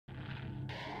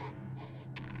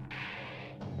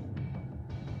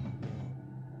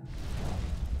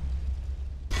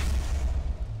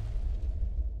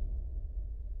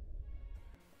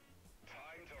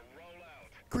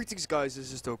Greetings guys,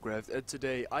 this is Tokcraft, and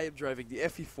today I am driving the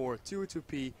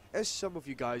FV4202P. As some of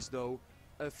you guys know,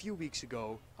 a few weeks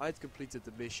ago I had completed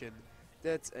the mission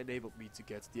that enabled me to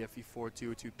get the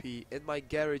FV4202P in my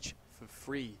garage for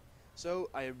free. So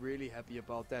I am really happy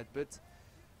about that, but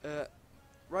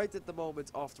right at the moment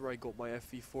after I got my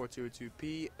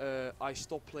FV4202P, I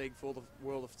stopped playing for the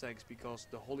World of Tanks because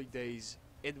the holidays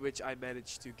in which I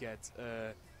managed to get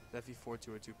the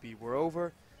FV4202P were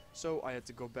over. So I had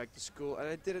to go back to school, and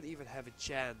I didn't even have a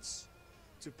chance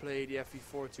to play the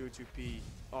FV4202P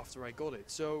after I got it.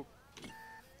 So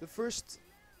the first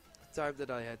time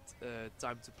that I had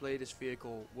time to play this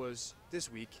vehicle was this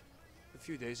week, a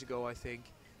few days ago I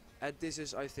think. And this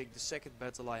is, I think, the second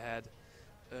battle I had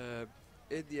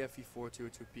in the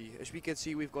FV4202P. As we can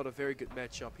see, we've got a very good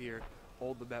matchup here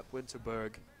on the map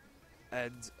Winterberg.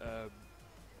 And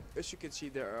as you can see,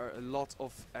 there are a lot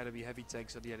of enemy heavy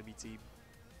tanks on the enemy team.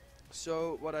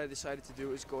 So what I decided to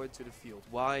do is go into the field.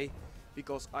 Why?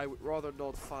 Because I would rather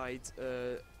not fight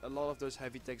a lot of those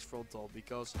heavy tanks front on,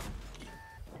 because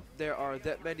there are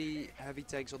that many heavy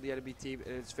tanks on the enemy team,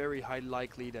 and it's very highly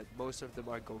likely that most of them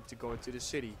are going to go into the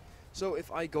city. So if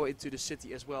I go into the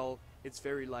city as well, it's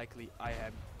very likely I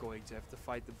am going to have to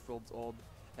fight them front on,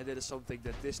 and that is something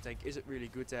that this tank isn't really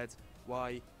good at.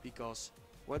 Why? Because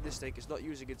when this tank is not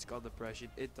using its gun depression,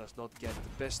 it does not get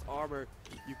the best armor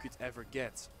you could ever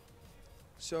get.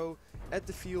 So at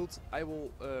the field I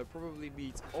will probably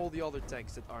meet all the other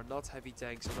tanks that are not heavy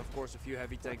tanks, and of course a few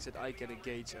heavy tanks that I can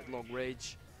engage at long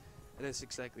range. And that's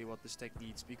exactly what this tank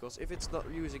needs, because if it's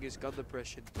not using its gun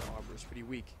depression, the armor is pretty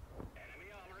weak.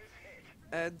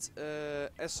 And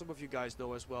as some of you guys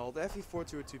know as well, the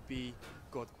FV4202B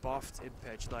got buffed in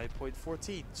patch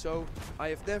 9.14. So I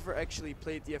have never actually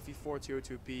played the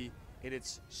FV4202B in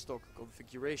its stock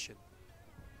configuration.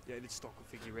 Yeah, in its stock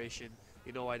configuration,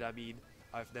 you know what I mean.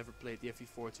 I've never played the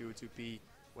FV4202P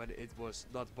when it was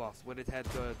not buffed, when it had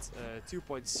that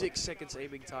 2.6 seconds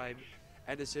aiming time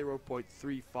and a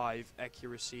 0.35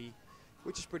 accuracy,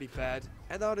 which is pretty bad.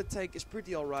 And now the tank is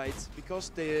pretty alright, because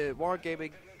the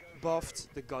Wargaming buffed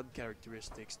the gun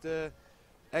characteristics. The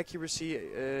accuracy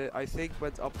I think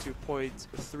went up to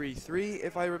 0.33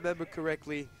 if I remember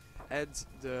correctly, and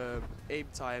the aim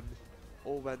time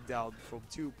all went down from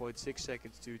 2.6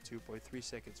 seconds to 2.3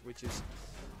 seconds, which is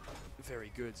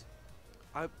very good.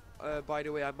 By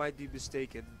the way, I might be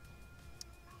mistaken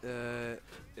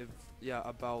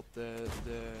about the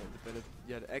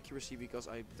accuracy, because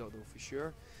I don't know for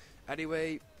sure.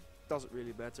 Anyway, doesn't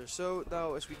really matter. So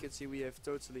now, as we can see, we have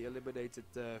totally eliminated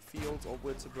the field on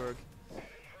Winterberg,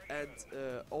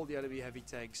 and all the enemy heavy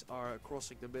tanks are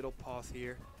crossing the middle path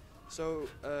here. So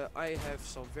I have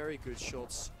some very good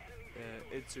shots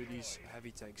into these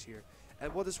heavy tanks here.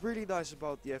 And what is really nice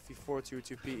about the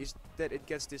FV4202P is that it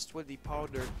gets this 20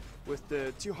 pounder with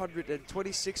the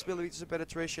 226 millimeters of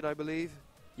penetration, I believe.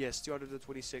 Yes,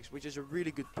 226, which is a really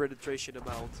good penetration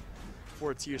amount for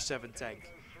a tier 7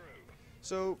 tank.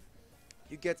 So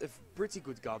you get a pretty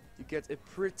good gun, you get a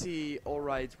pretty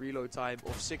alright reload time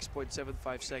of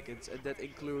 6.75 seconds, and that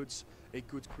includes a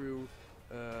good crew,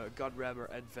 gun rammer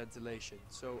and ventilation.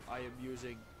 So I am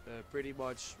using pretty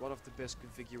much one of the best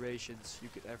configurations you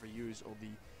could ever use on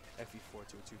the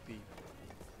FV4202P.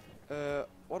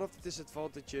 One of the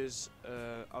disadvantages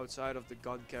outside of the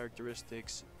gun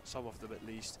characteristics, some of them at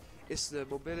least, is the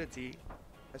mobility.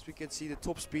 As we can see, the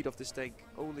top speed of this tank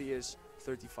only is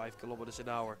 35 kilometers an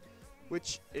hour,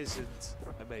 which isn't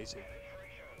amazing,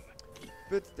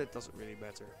 but that doesn't really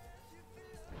matter.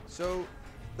 So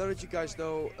now that you guys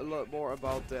know a lot more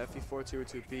about the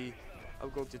FV4202P, I'm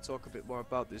going to talk a bit more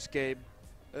about this game.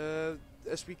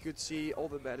 As we could see, all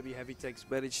the enemy heavy tanks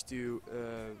managed to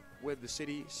win the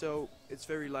city, so it's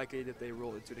very likely that they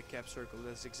roll into the cap circle.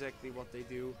 That's exactly what they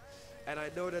do. And I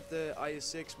know that the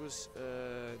IS-6 was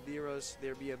near us,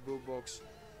 near me and Boombox,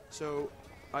 so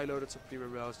I loaded some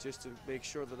premium rounds just to make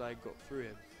sure that I got through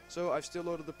him. So I've still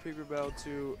loaded the premium round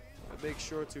to make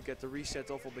sure to get the reset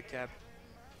off on the cap.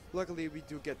 Luckily we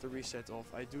do get the reset off.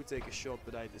 I do take a shot,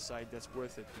 but I decide that's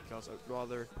worth it, because I'd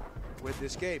rather win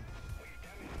this game.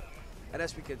 And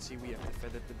as we can see, we have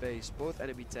defended the base. Both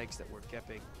enemy tanks that were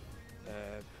capping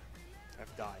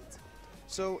have died.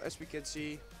 So as we can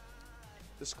see,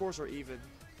 the scores are even.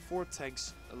 4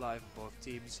 tanks alive on both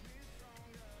teams.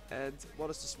 And what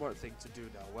is the smart thing to do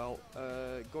now? Well,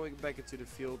 going back into the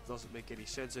field doesn't make any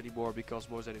sense anymore, because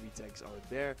most enemy tanks aren't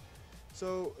there.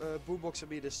 So Boombox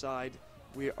and me decide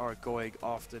we are going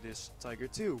after this Tiger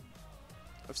 2.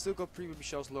 I've still got premium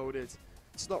shells loaded.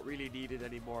 It's not really needed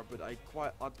anymore, but I'd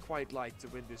quite like to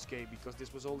win this game, because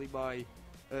this was only my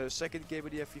second game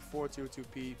of the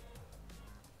FV4202P.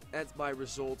 and my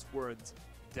results weren't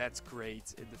that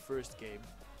great in the first game.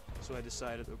 So I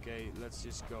decided, okay, let's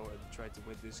just go and try to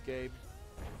win this game.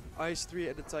 Ice 3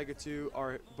 and the Tiger 2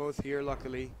 are both here,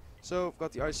 luckily. So I've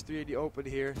got the Ice 3 in the open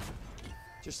here.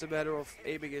 Just a matter of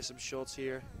aiming in some shots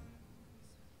here.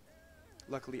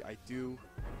 Luckily I do.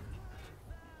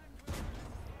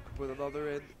 Put another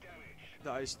in.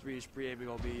 The Ice 3 is pre-aiming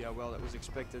on me. Well, that was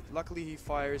expected. Luckily he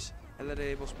fires and then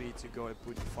enables me to go and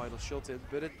put the final shot in.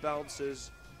 But it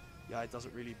bounces. Yeah, it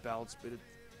doesn't really bounce, but it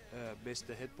missed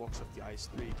the hitbox of the Ice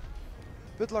 3.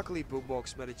 But luckily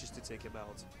Boombox manages to take him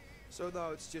out. So now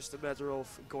it's just a matter of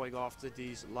going after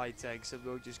these light tanks, and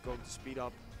we're just going to speed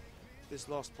up this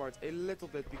last part a little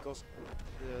bit because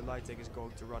the light tank is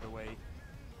going to run away.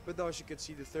 But now as you can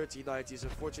see, the 1390 is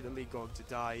unfortunately going to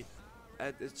die,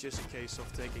 and it's just a case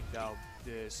of taking down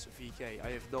this VK. I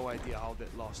have no idea how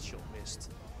that last shot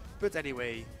missed. But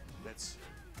anyway, let's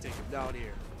take him down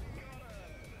here.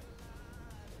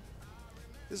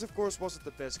 This of course wasn't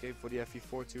the best game for the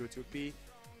FV4202P.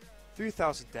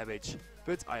 3000 damage,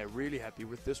 but I am really happy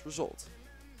with this result.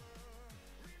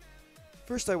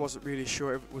 First I wasn't really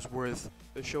sure if it was worth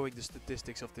showing the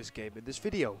statistics of this game in this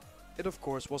video. It of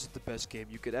course wasn't the best game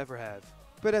you could ever have.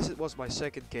 But as it was my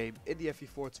second game in the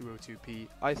FV4202P,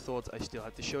 I thought I still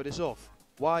had to show this off.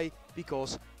 Why?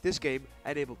 Because this game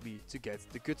enabled me to get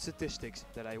the good statistics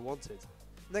that I wanted.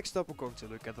 Next up we're going to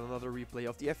look at another replay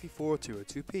of the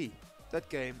FV4202P. That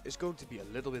game is going to be a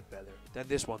little bit better than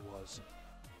this one was.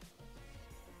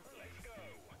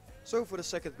 So for the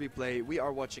second replay we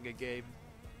are watching a game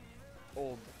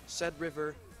on Sand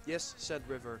River, yes, Sand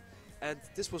River, and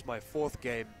this was my fourth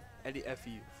game in the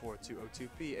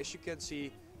FV4202P. As you can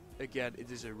see, again,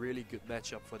 it is a really good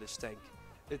matchup for this tank.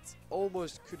 It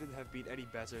almost couldn't have been any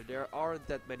better. There aren't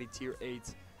that many tier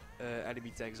 8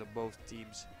 enemy tanks on both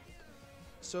teams.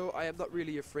 So I am not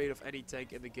really afraid of any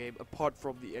tank in the game apart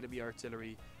from the enemy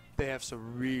artillery. They have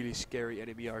some really scary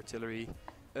enemy artillery.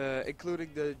 Including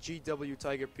the GW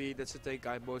Tiger P. That's the tank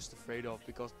I'm most afraid of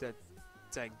because that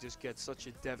tank just gets such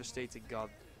a devastating gun.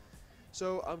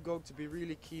 So I'm going to be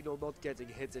really keen on not getting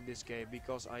hit in this game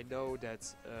because I know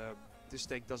that this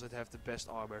tank doesn't have the best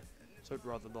armor, so I'd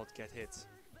rather not get hit.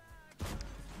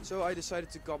 So I decided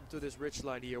to come to this ridge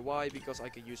line here. Why? Because I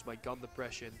can use my gun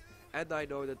depression, and I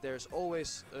know that there's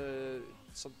always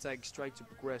some tanks trying to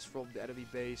progress from the enemy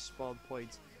base spawn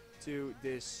point to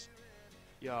this,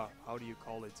 yeah, how do you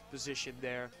call it, position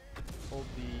there on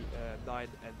the 9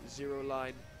 and 0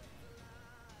 line.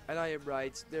 And I am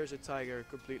right, there's a Tiger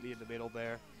completely in the middle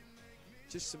there.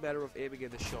 Just a matter of aiming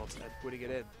in the shot and putting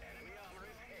it in.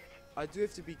 I do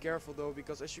have to be careful though,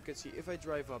 because as you can see, if I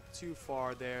drive up too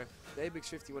far there, the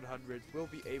AMX5100 will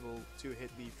be able to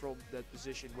hit me from that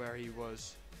position where he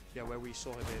was, yeah, where we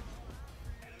saw him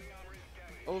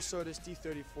in. Also this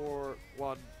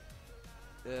T-34-1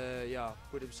 yeah,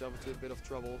 put himself into a bit of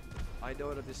trouble. I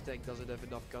know that this tank doesn't have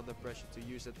enough gun depression to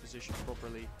use that position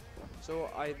properly. So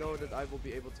I know that I will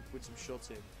be able to put some shots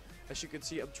in. As you can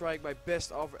see, I'm trying my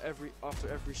best after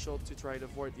every shot to try and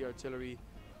avoid the artillery.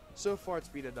 So far it's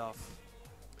been enough.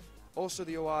 Also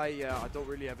the OI, yeah, I don't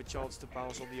really have a chance to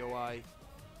bounce on the OI.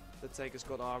 The tank has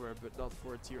got armor, but not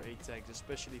for a tier 8 tank,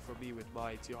 especially for me with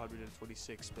my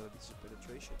 226 millimeters of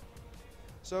penetration.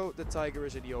 So the Tiger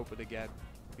is in the open again.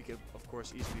 We can of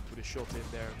course easily put a shot in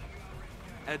there.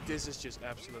 And this is just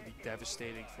absolutely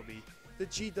devastating for me. The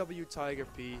GW Tiger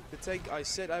P, the tank I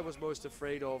said I was most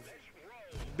afraid of,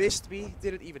 missed me,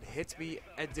 didn't even hit me,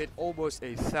 and did almost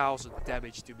 1,000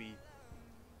 damage to me.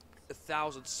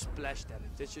 1,000 splash damage,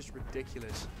 that's just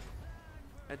ridiculous.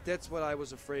 And that's what I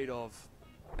was afraid of,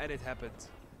 and it happened.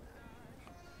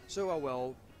 So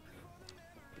well.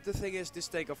 But the thing is, this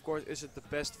tank of course isn't the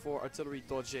best for artillery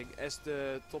dodging, as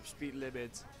the top speed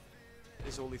limit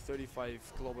is only 35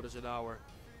 kilometers an hour.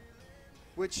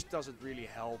 Which doesn't really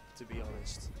help, to be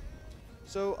honest.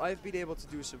 So I've been able to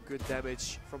do some good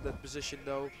damage from that position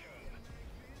though.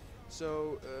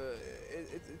 So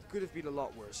it could have been a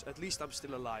lot worse. At least I'm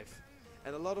still alive.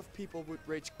 And a lot of people would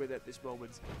rage quit at this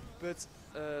moment. But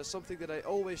something that I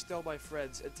always tell my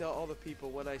friends and tell other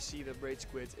people when I see them rage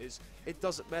quit is, it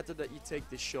doesn't matter that you take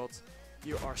this shot,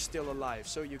 you are still alive.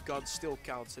 So your gun still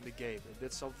counts in the game. And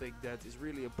that's something that is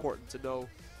really important to know.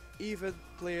 Even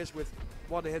players with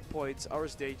 1 hit point are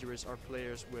as dangerous as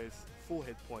players with full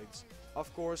hit points.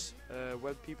 Of course,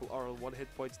 when people are on 1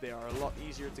 hit point, they are a lot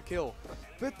easier to kill.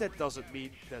 But that doesn't mean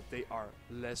that they are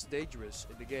less dangerous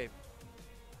in the game.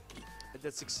 And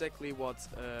that's exactly what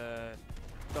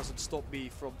doesn't stop me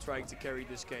from trying to carry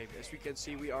this game. As we can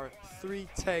see, we are 3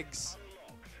 tanks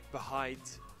behind.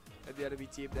 And the enemy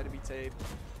team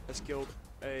has killed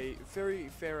a very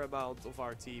fair amount of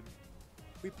our team.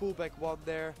 We pull back one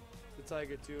there. The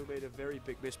Tiger 2 made a very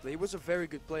big misplay. He was a very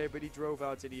good player, but he drove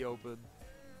out in the open.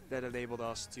 That enabled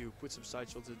us to put some side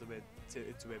shots into him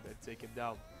and take him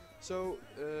down. So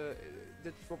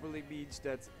that probably means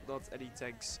that not any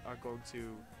tanks are going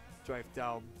to drive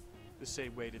down the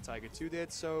same way the Tiger 2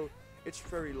 did. So it's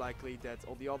very likely that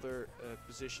on the other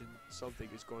position something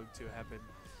is going to happen.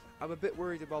 I'm a bit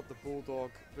worried about the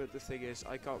Bulldog, but the thing is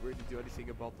I can't really do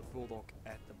anything about the Bulldog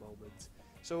at the moment.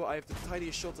 So I have the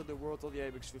tiniest shot in the world on the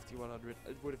AMX 5100.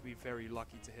 It would have been very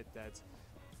lucky to hit that.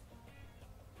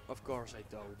 Of course I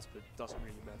don't, but it doesn't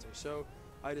really matter. So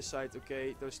I decide,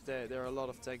 okay, there are a lot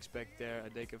of tanks back there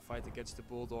and they can fight against the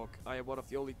Bulldog. I am one of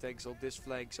the only tanks on this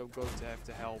flank, so I'm going to have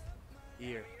to help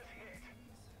here.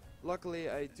 Luckily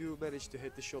I do manage to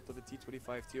hit the shot on the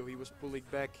T-25TO. He was pulling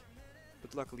back,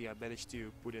 but luckily I managed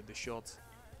to put in the shot.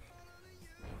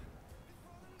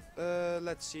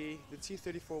 Let's see, the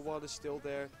T-34-1 is still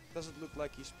there. Doesn't look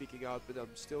like he's speaking out, but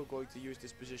I'm still going to use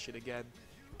this position again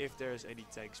if there's any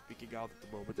tanks speaking out at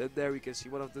the moment. And there we can see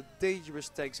one of the dangerous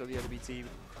tanks on the enemy team,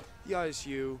 the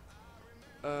ISU.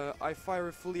 I fire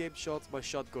a fully aimed shot. My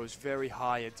shot goes very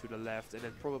high and to the left, and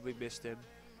then probably missed him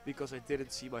because I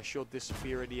didn't see my shot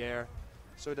disappear in the air.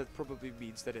 So that probably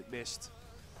means that it missed.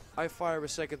 I fire a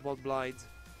second one blind.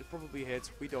 It probably hit,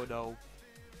 we don't know.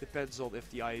 Depends on if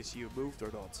the ISU moved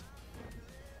or not.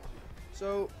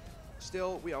 So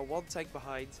still we are one tank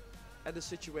behind, and the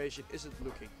situation isn't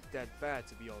looking that bad,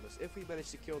 to be honest. If we manage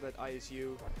to kill that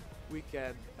ISU, we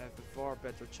can have a far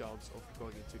better chance of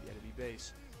going into the enemy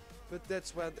base. But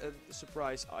that's when a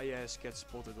surprise IS gets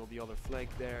spotted on the other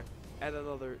flank there, and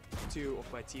another two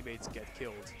of my teammates get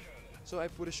killed. So I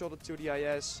put a shot into the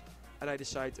IS, and I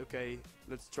decide, okay,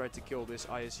 let's try to kill this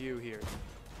ISU here.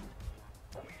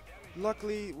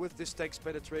 Luckily, with this tank's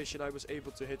penetration, I was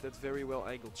able to hit that very well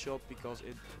angled shot, because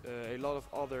in a lot of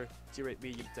other tier 8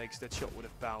 medium tanks, that shot would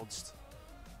have bounced.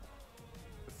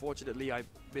 Unfortunately, I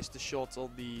missed the shot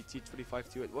on the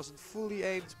T-25-2. It wasn't fully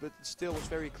aimed, but it still was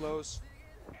very close.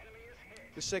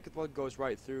 The second one goes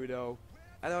right through though.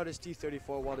 And now this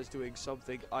T-34-1 is doing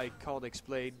something I can't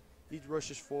explain. He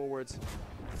rushes forward,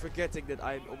 forgetting that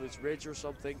I'm on this ridge or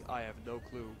something. I have no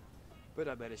clue. But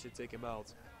I managed to take him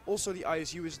out. Also the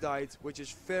ISU has died, which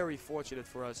is very fortunate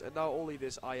for us, and now only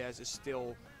this IS is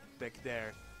still back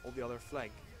there on the other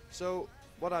flank. So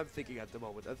what I'm thinking at the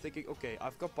moment, I'm thinking, okay,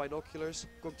 I've got binoculars,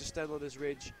 I'm going to stand on this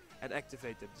ridge and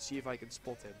activate them to see if I can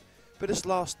spot him. But his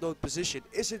last node position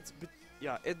isn't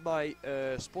in my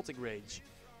spotting range.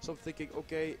 So I'm thinking,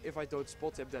 okay, if I don't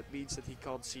spot him, that means that he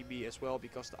can't see me as well,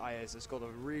 because the IS has got a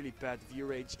really bad view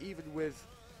range, even with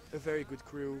a very good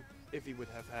crew. If he would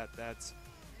have had that,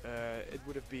 it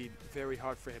would have been very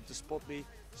hard for him to spot me.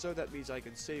 So that means I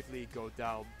can safely go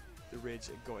down the ridge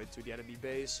and go into the enemy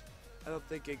base. And I'm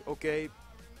thinking, okay,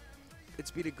 it's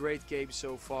been a great game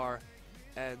so far,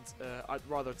 and I'd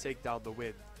rather take down the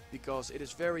win, because it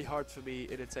is very hard for me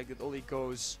in a tank that only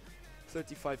goes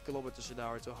 35 kilometers an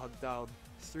hour to hunt down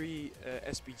 3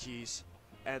 SPGs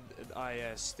and an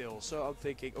IS still. So I'm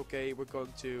thinking, okay, we're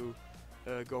going to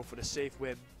go for the safe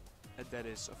win, and that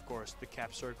is of course the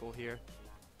cap circle here.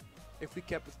 If we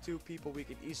cap with 2 people, we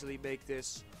can easily make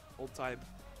this on time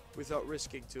without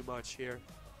risking too much here.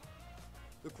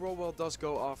 The Cromwell does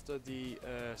go after the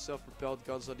self-propelled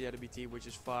guns on the enemy team, which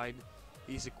is fine.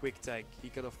 He's a quick tank, he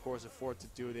can of course afford to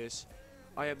do this.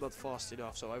 I am not fast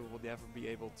enough, so I will never be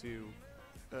able to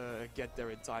get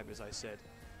there in time, as I said.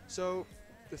 So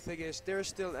the thing is, there is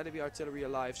still enemy artillery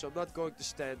alive, so I'm not going to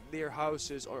stand near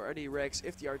houses or any wrecks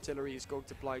if the artillery is going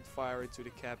to blind fire into the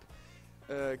cap,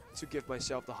 to give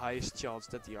myself the highest chance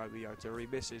that the enemy artillery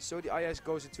misses. So the IS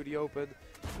goes into the open,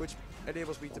 which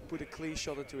enables me to put a clean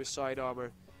shot into his side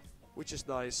armor, which is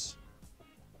nice.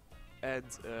 And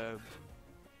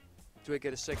do I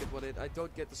get a second one in? I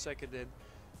don't get the second in,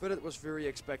 but it was very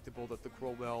expectable that the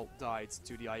Cromwell died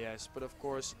to the IS. But of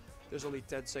course, there's only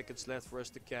 10 seconds left for us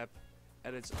to cap,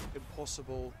 and it's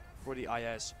impossible for the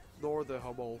IS nor the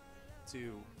Hummel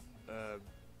to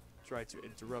try to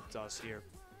interrupt us here.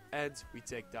 And we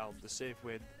take down the safe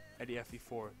win and the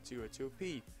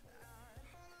FV4202P.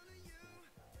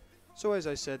 So as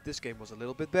I said, this game was a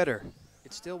little bit better.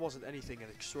 It still wasn't anything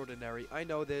extraordinary, I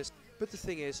know this, but the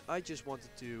thing is, I just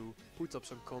wanted to put up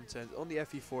some content on the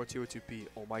FV4202P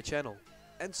on my channel.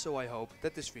 And so I hope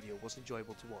that this video was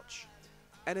enjoyable to watch.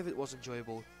 And if it was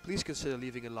enjoyable, please consider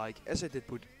leaving a like, as I did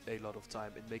put a lot of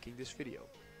time in making this video.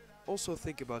 Also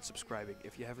think about subscribing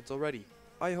if you haven't already.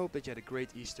 I hope that you had a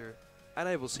great Easter, and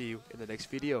I will see you in the next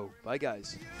video. Bye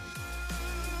guys.